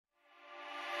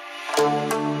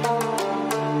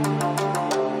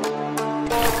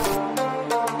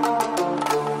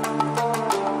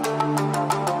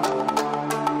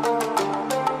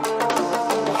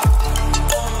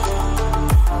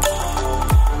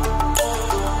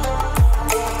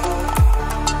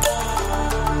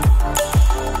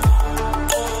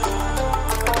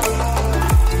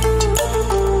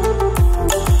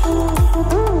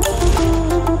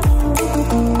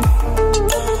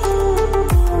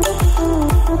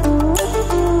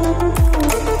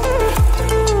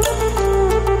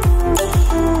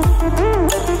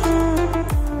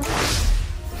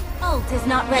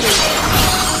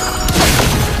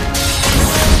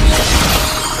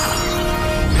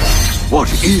What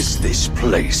is this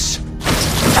place? Slain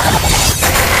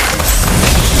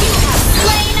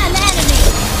an enemy!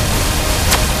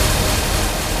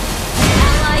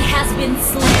 Ally has been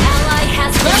slain. Ally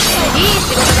has been slain.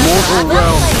 Mortal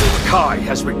realm, Kai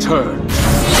has returned.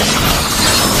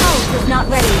 Hope is not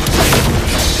ready.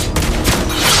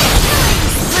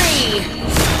 Free!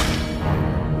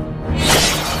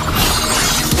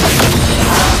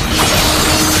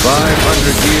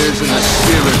 500 years in the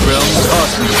spirit realm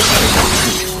taught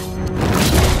me.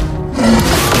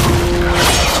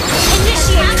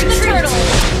 Initiate the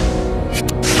turtle!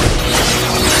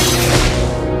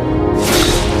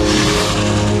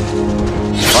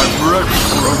 I'm ready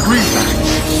for a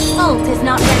rematch. Ult is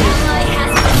not ready. Ally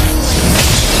has been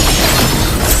slain.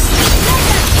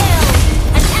 Mega kill!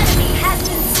 An enemy has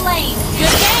been slain.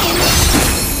 Good game!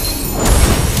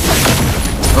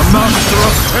 The master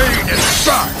of pain is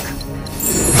back!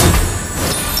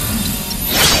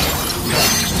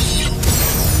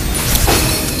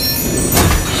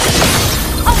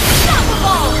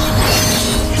 Unstoppable!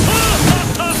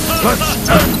 Let's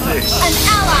end this! An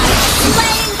ally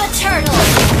slain the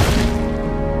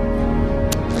turtle!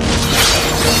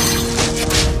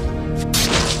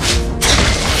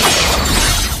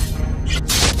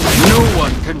 No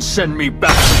one can send me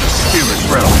back to the spirit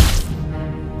realm.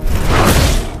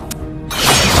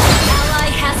 Ally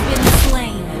has been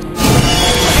slain.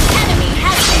 An enemy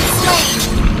has been slain.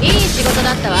 いい仕事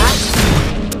だったわ。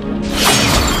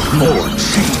 More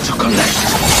chi to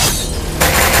collect.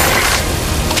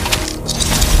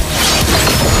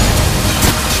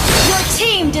 Your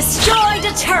team destroyed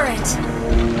a turret.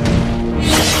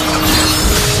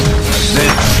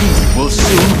 Their chi will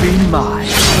soon be mine.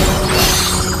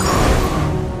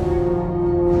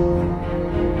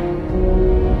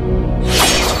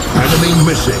 Enemy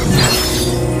missing.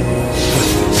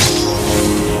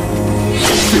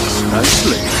 Fix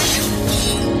nicely.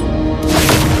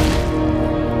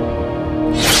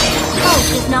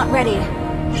 Hope is not ready.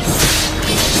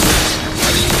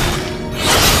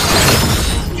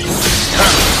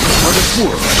 How does it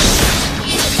work?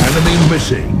 Enemy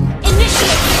missing.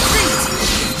 Initiate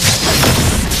retreat.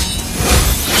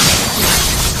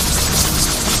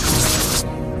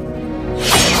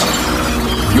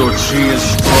 Your chi is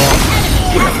strong.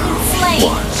 Enemy has been slain.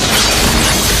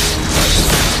 Once.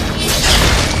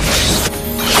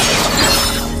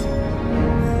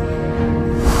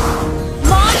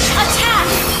 Launch attack.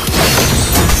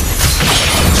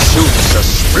 Shoots a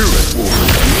spirit wolf.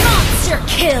 Monster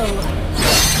kill.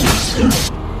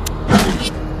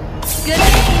 Good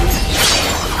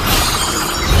game.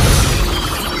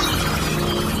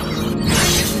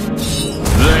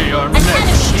 They are An next.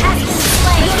 enemy has been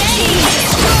slain. Your team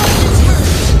destroyed the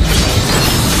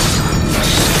turret.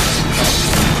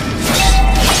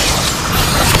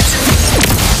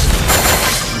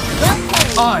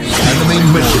 I'm Enemy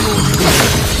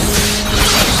missing.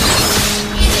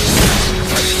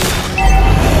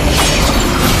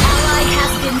 Ally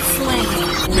has been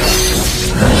slain.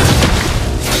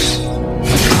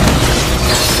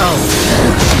 out.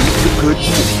 Good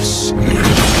use.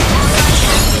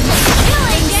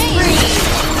 Killing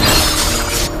spree.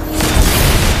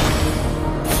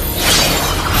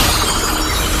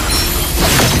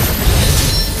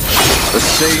 The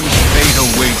same fate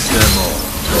awaits them all.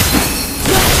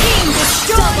 Your team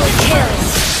destroyed the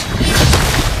kill.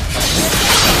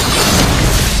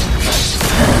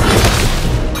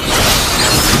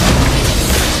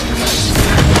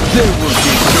 There will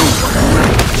be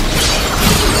no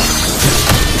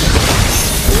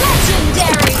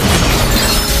Legendary.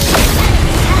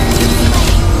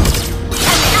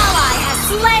 An ally has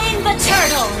slain the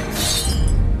turtle.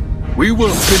 We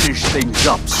will finish things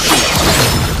up soon.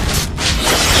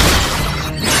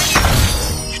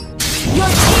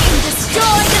 Your team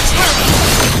destroyed the turtle.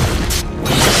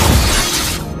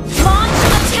 Launch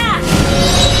attack.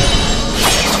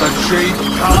 The Jade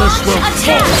Palace will Launch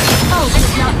attack. fall. Oh,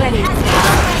 it's not ready.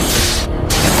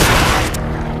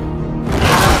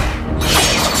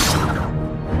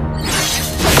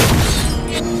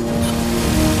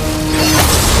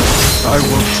 I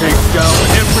will take down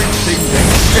everything they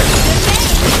can.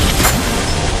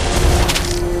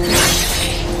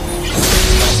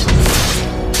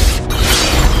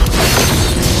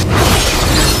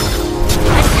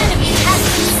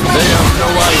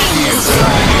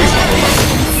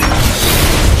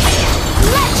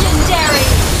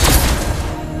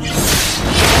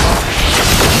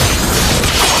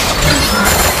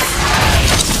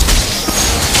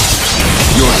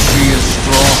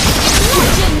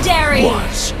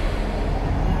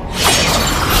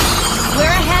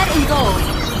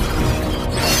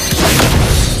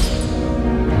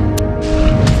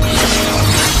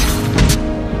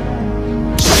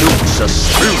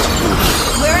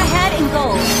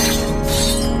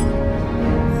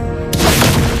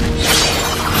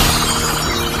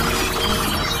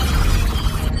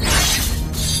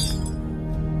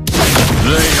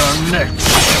 They are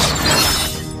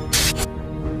next.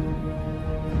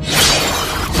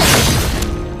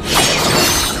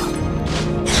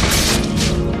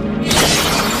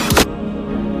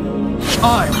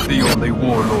 I'm the only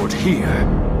warlord here.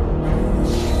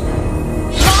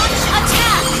 Launch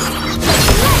attack!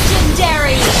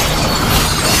 Legendary!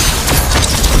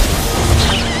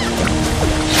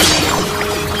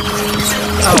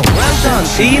 Oh, well done,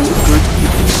 team. Good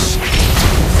use.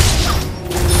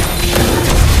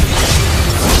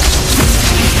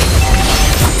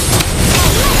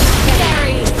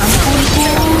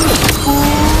 Legendary!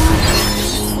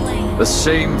 The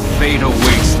same fate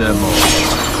awaits them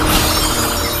all.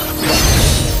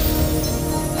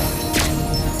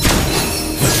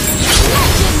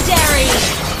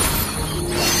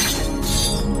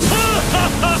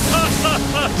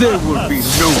 There will be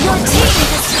no Your one. team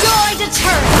destroyed a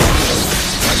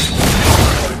turret!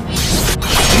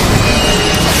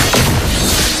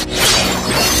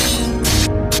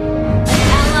 An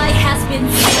ally has been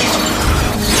slain.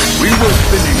 We will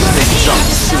finish things up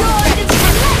soon. Destroyed a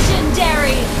turret!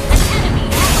 Legendary! An enemy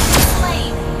has been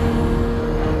slain.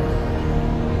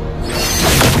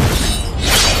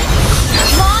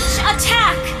 Launch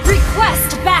attack! Request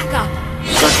backup!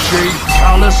 The Jade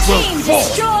Chalice will Team fall.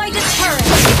 destroyed a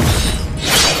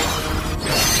turret!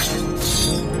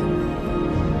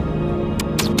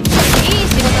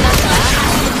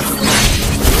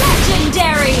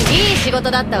 Legendary!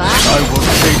 I will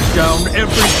take down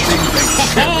everything they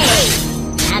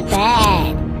carry. Not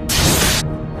bad.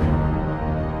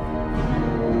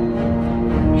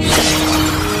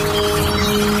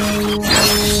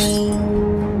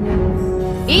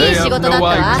 They have no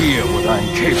idea what I'm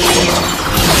capable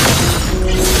of.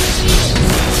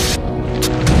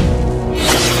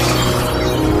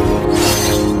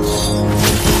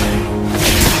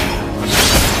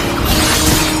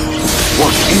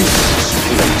 What is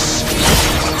this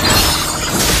place?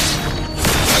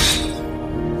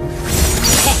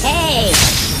 Hey,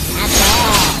 not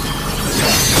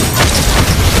bad.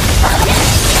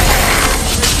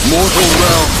 Mortal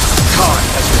realm, time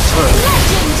has returned.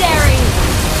 Legendary!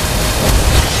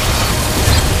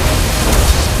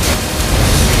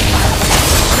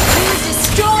 You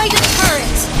destroyed a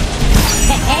turret!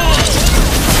 Hey,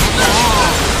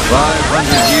 not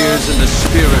 500 years in the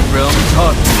spirit realm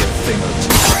taught me a thing or two.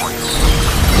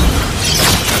 bad.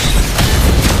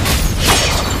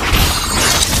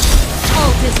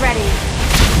 Ult is ready.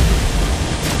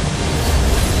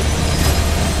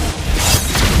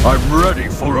 I'm ready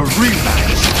for a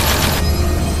rematch.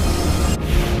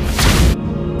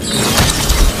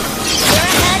 We're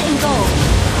ahead in gold.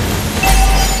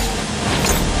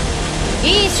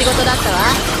 いい仕事だったわ。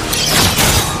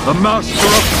 The master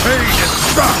of pain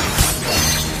is back.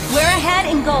 We're ahead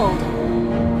in gold.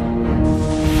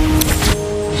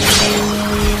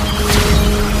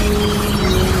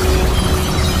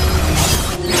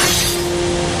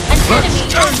 An Let's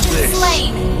enemy turn has been this.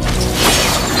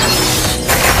 slain.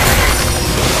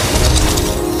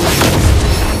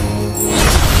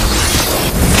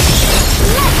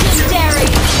 Legendary!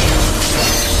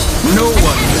 No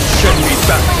one can send me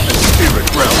back to the spirit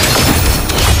realm.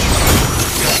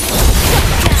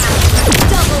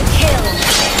 Double kill!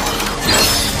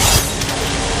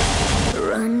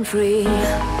 Run free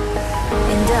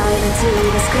and dive into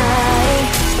the sky.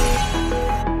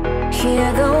 Hear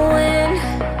the wind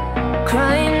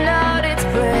crying out its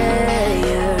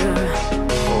prayer.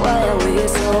 Why are we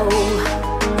so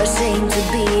ashamed to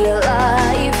be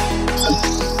alive?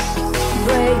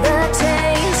 Break the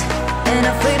chains and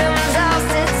our freedom's ours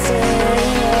to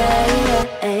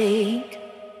take.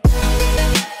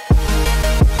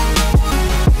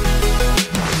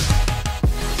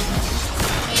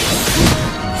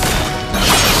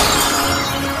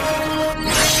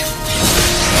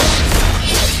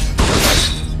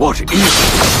 What is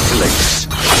this place?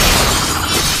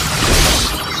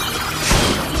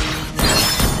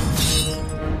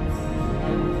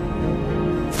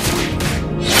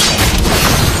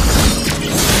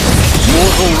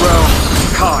 Mortal realm,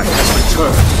 Kai has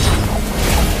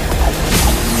returned.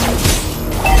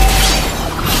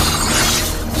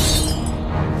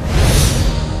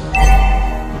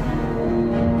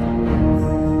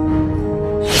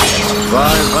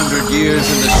 500 years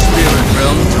in the spirit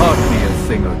realm taught me a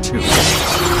thing or two.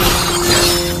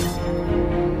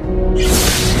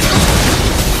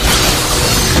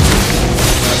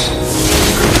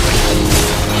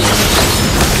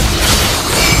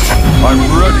 I'm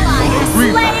ready for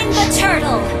a Slaying rematch. the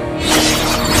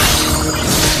turtle!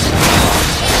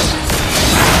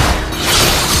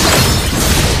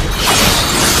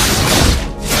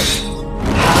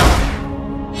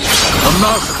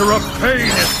 master of pain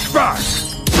is back!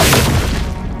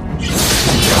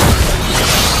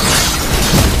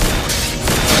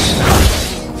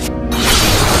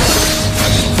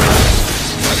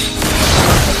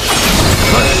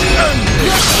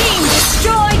 Your team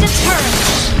destroyed a turret!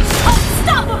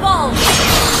 Unstoppable!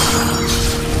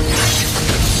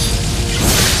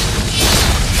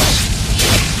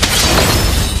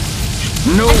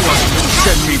 No one can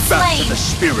send me back to the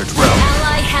spirit realm.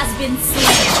 Ally has been slain.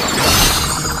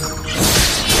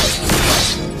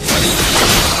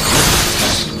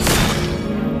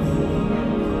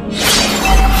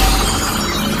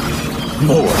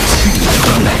 More cheese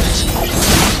collect.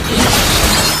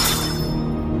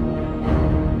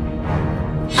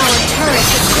 Our turret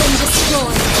has been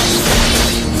destroyed.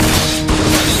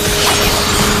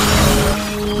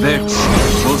 Their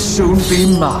cheese will soon be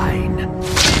mine.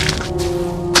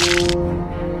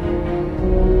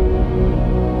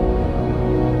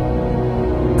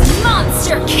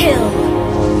 Monster kill!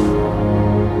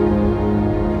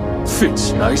 Fits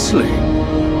nicely.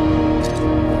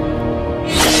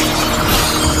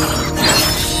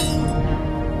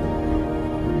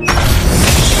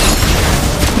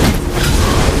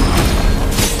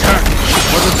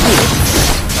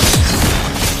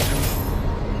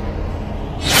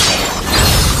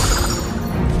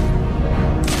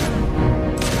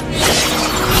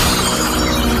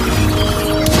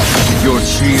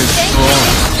 She is strong.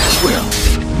 Well,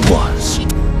 was.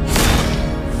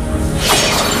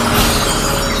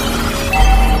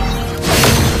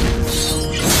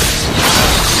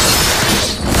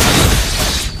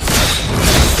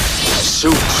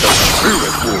 Suits a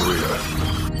spirit warrior.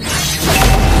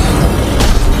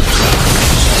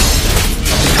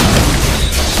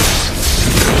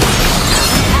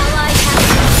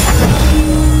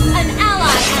 An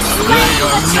ally has slain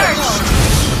the turtle!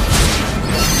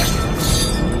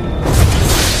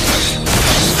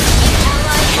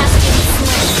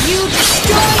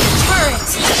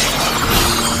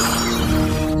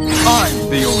 I'm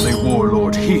the only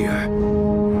warlord here.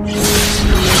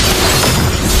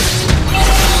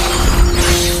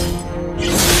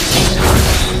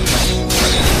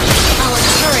 Our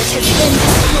turret has been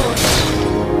destroyed.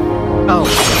 I'll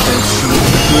prevent you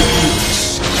with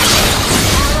use.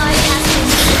 Ally has been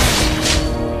slain.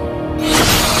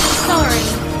 Sorry.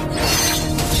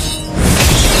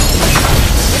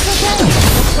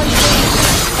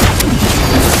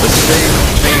 The same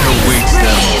fate awaits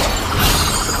them.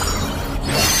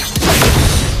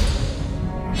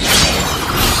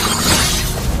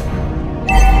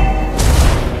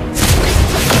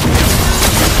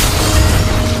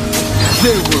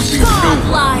 There will be no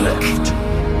one left.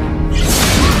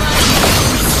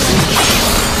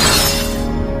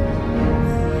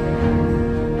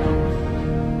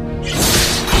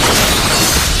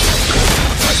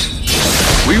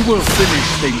 We will finish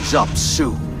things up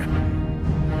soon.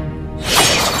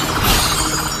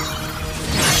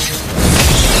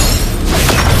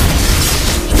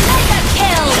 Mega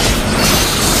kill!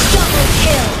 Double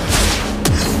kill!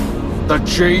 The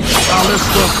Jade Palace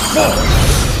will fall!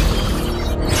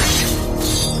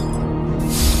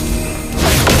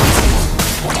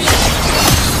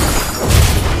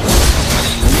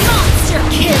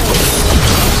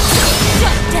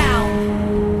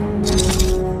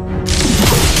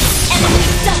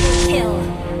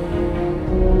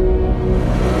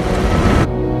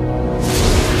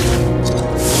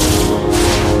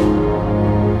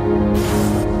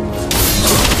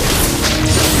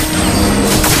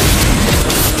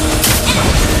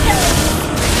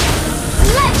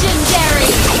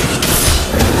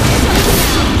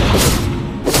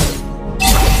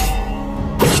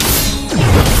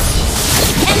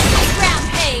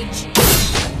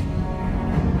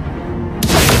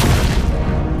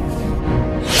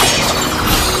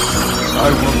 I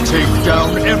will take down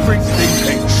everything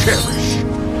they cherish.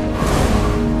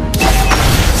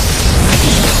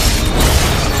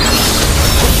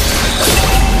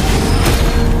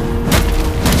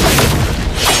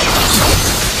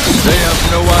 They have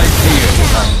no idea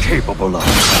what I'm capable of.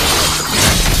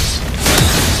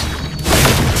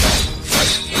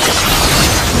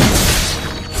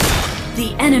 The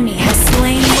enemy has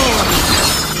slain Lord.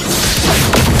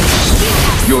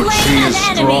 Your chi is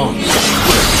strong.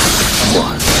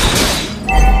 Was.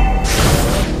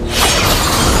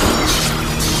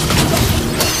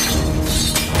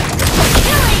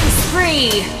 Killing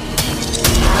spree!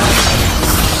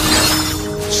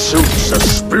 Suits a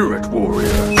spirit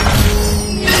warrior.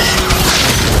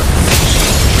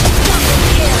 Double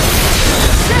kill!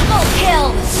 Triple kill!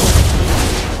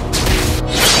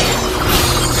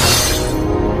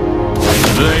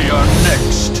 They are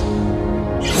next.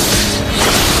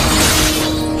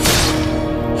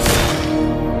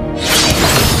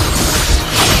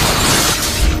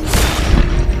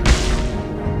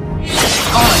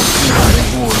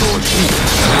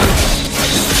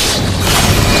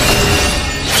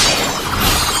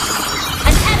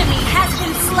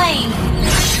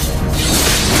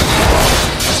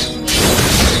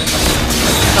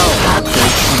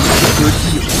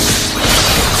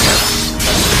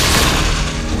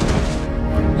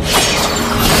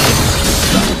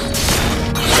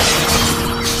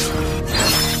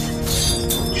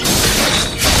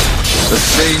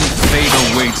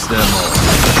 awaits them all.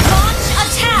 Launch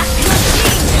attack! Your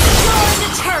team destroyed the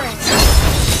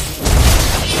turret!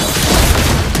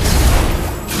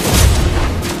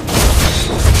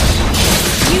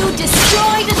 You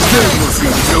destroyed the There turret! will be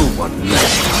no one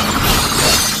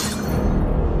left.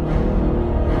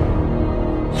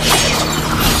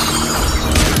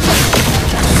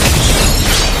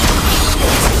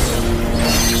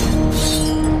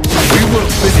 We will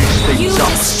finish You things up.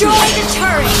 destroyed the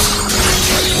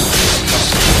turret!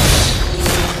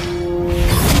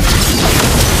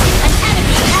 An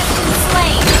enemy has been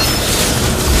slain!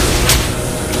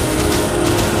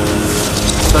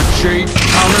 The Jade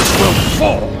Palace will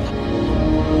fall.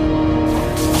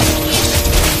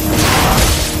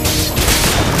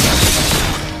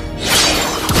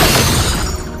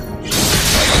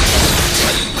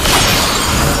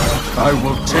 I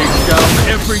will take down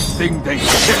everything they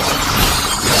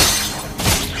cherish.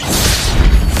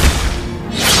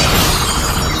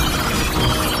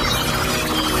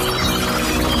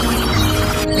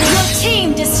 Your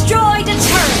team destroyed a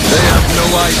turret! They have no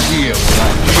idea what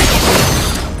I'm capable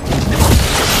of.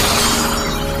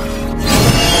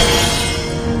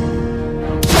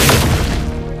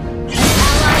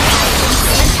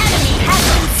 An enemy has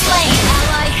been slain!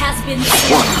 Ally has been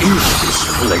slain! What is this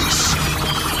place?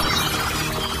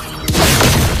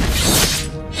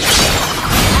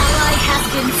 Ally has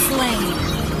been slain!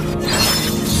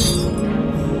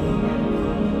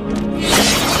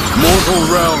 Mortal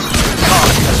realm,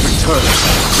 God has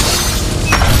returned.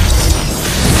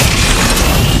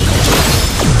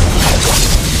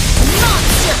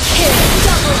 Monster kill!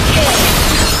 Double kill!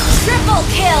 Triple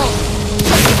kill!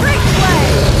 Break play!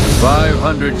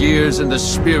 500 years in the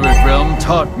spirit realm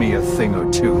taught me a thing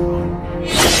or two.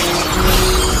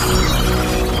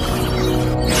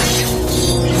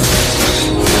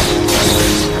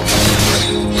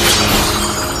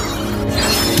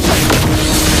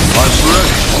 I'm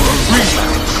ready for a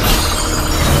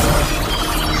rematch.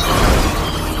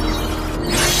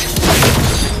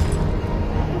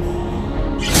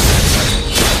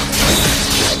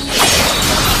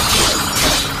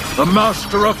 The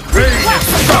Master of Pain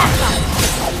is back!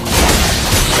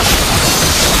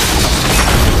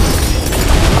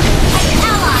 An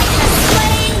ally has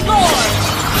slain Lord!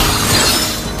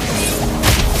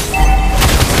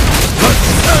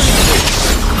 Let's end this!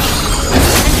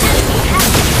 An enemy has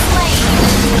been slain!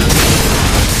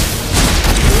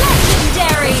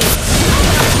 Legendary!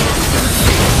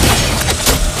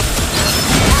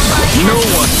 No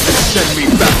one can send me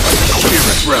back to the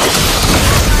spirit realm.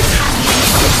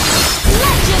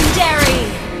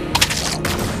 Legendary!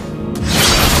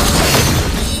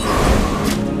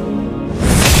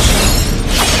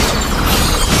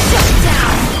 Shut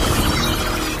down!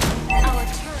 Our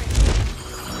turret.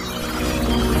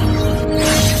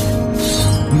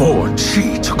 More chi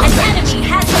to An collect. enemy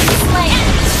has been slain!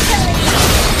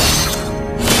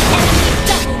 Enemy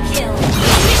double kill!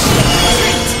 Initiate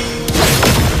retreat!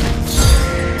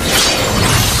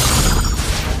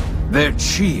 Their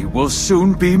chi will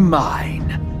soon be mine.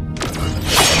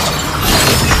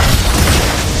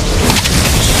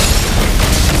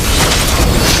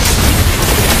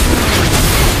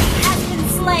 Has been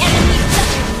slain! Enemy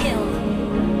double kill!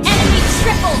 Enemy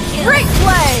triple kill! Break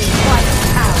play! Wiped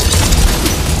out!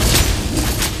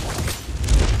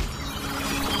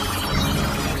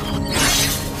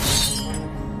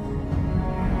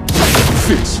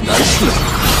 Fits nicely.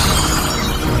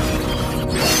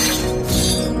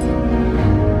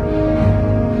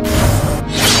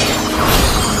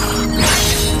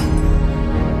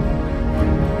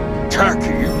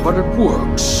 Tacky, but it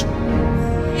works.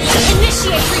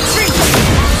 Initiate retreat!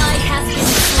 Ally has been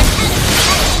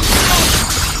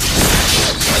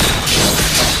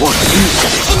What is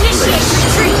this Initiate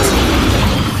place?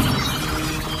 retreat!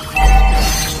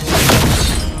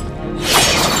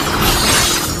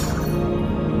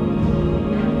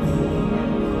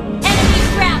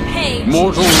 Enemy rampage!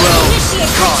 Mortal realm,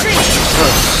 Initiate God retreat! has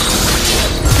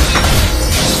returned.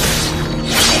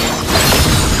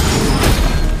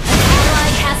 Ally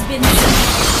has been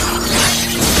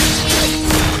slain.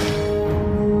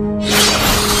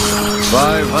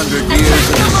 500 years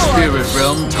in the spirit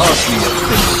realm taught me a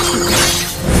thing or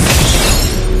two.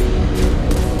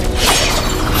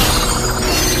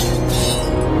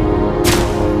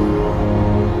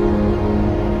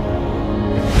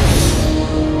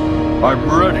 I'm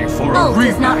ready for a Ult rematch.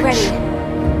 is not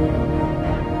ready.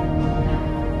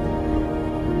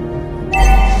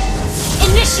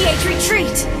 Initiate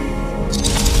retreat!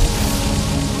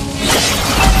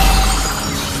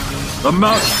 The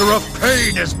Master of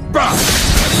Pain is back!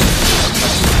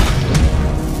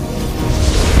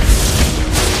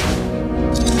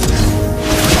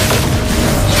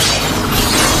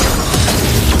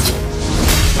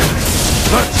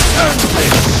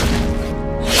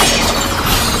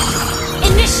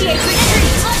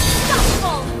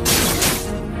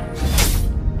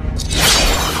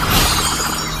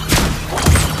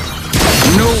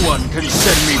 one can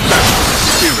send me back to the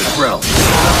spirit realm.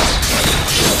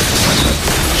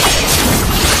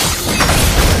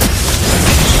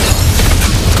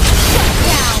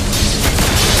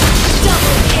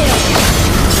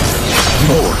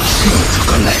 More tea to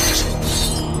collect.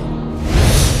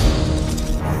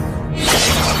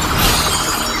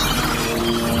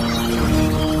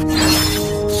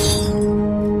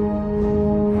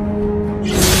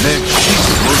 Their cheese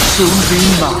will soon be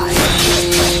mine.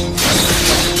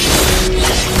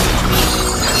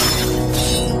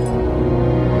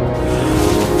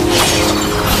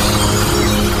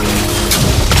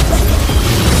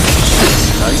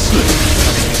 Nicely.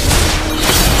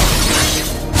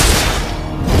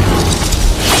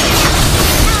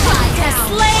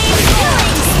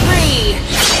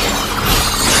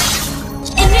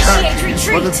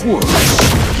 Retreat!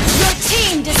 Your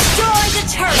team destroyed a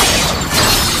turret!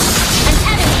 An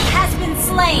enemy has been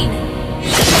slain!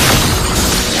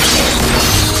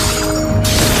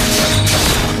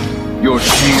 Your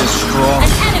chi is strong.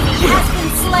 An enemy has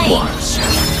been slain!